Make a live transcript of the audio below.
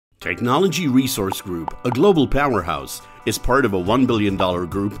Technology Resource Group, a global powerhouse, is part of a $1 billion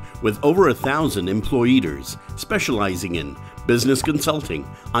group with over 1,000 employees specializing in business consulting,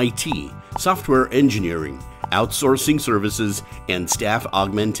 IT, software engineering, outsourcing services, and staff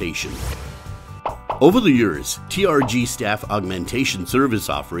augmentation. Over the years, TRG staff augmentation service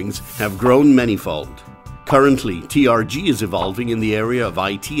offerings have grown manifold. Currently, TRG is evolving in the area of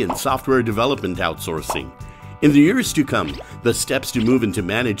IT and software development outsourcing. In the years to come, the steps to move into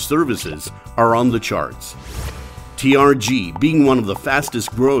managed services are on the charts. TRG, being one of the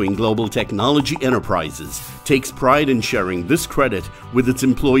fastest growing global technology enterprises, takes pride in sharing this credit with its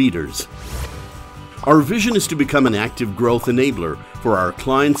employees. Our vision is to become an active growth enabler for our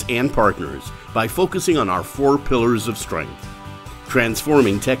clients and partners by focusing on our 4 pillars of strength: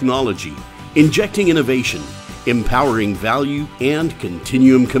 transforming technology, injecting innovation, empowering value, and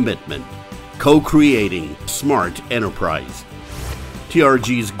continuum commitment. Co-creating smart enterprise.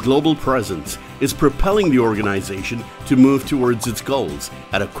 TRG's global presence is propelling the organization to move towards its goals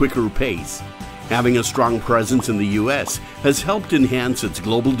at a quicker pace. Having a strong presence in the US has helped enhance its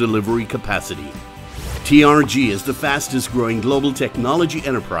global delivery capacity. TRG is the fastest growing global technology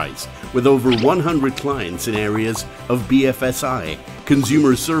enterprise with over 100 clients in areas of BFSI,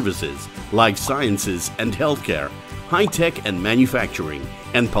 consumer services, life sciences and healthcare, high-tech and manufacturing,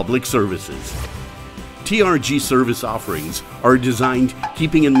 and public services. TRG service offerings are designed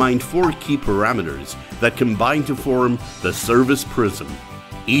keeping in mind 4 key parameters that combine to form the service prism.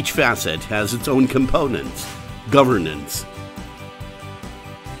 Each facet has its own components: governance,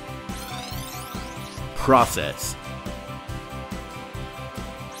 process,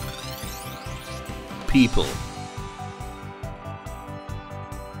 people,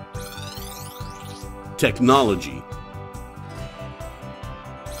 technology.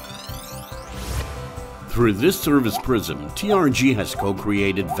 Through this service prism, TRG has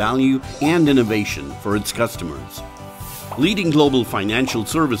co-created value and innovation for its customers. Leading global financial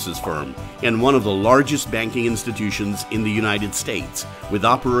services firm and one of the largest banking institutions in the United States with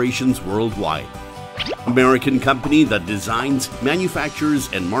operations worldwide. American company that designs, manufactures,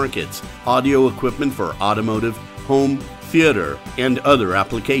 and markets audio equipment for automotive, home, theater, and other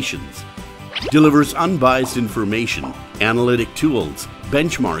applications. Delivers unbiased information, analytic tools,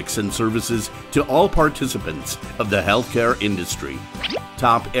 benchmarks, and services to all participants of the healthcare industry.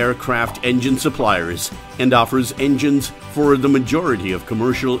 Top aircraft engine suppliers and offers engines for the majority of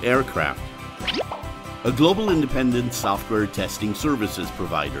commercial aircraft. A global independent software testing services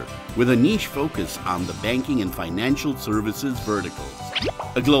provider with a niche focus on the banking and financial services verticals.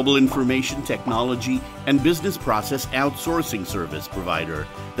 A global information technology and business process outsourcing service provider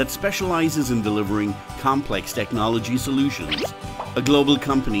that specializes in delivering complex technology solutions. A global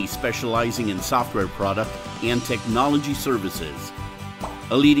company specializing in software product and technology services.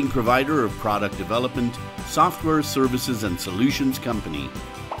 A leading provider of product development, software services and solutions company.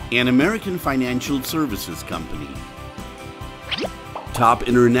 An American financial services company. Top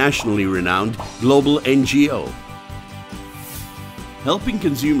internationally renowned global NGO. Helping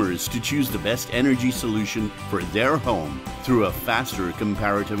consumers to choose the best energy solution for their home through a faster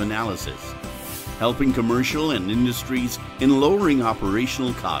comparative analysis. Helping commercial and industries in lowering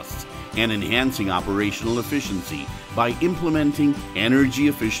operational costs and enhancing operational efficiency by implementing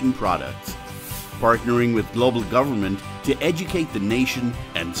energy-efficient products. Partnering with global government to educate the nation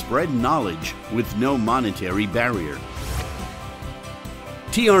and spread knowledge with no monetary barrier.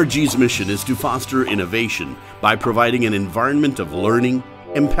 TRG's mission is to foster innovation by providing an environment of learning,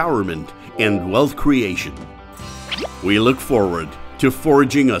 empowerment, and wealth creation. We look forward to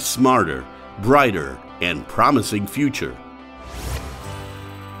forging a smarter, brighter, and promising future.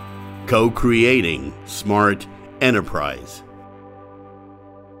 Co-creating smart enterprise.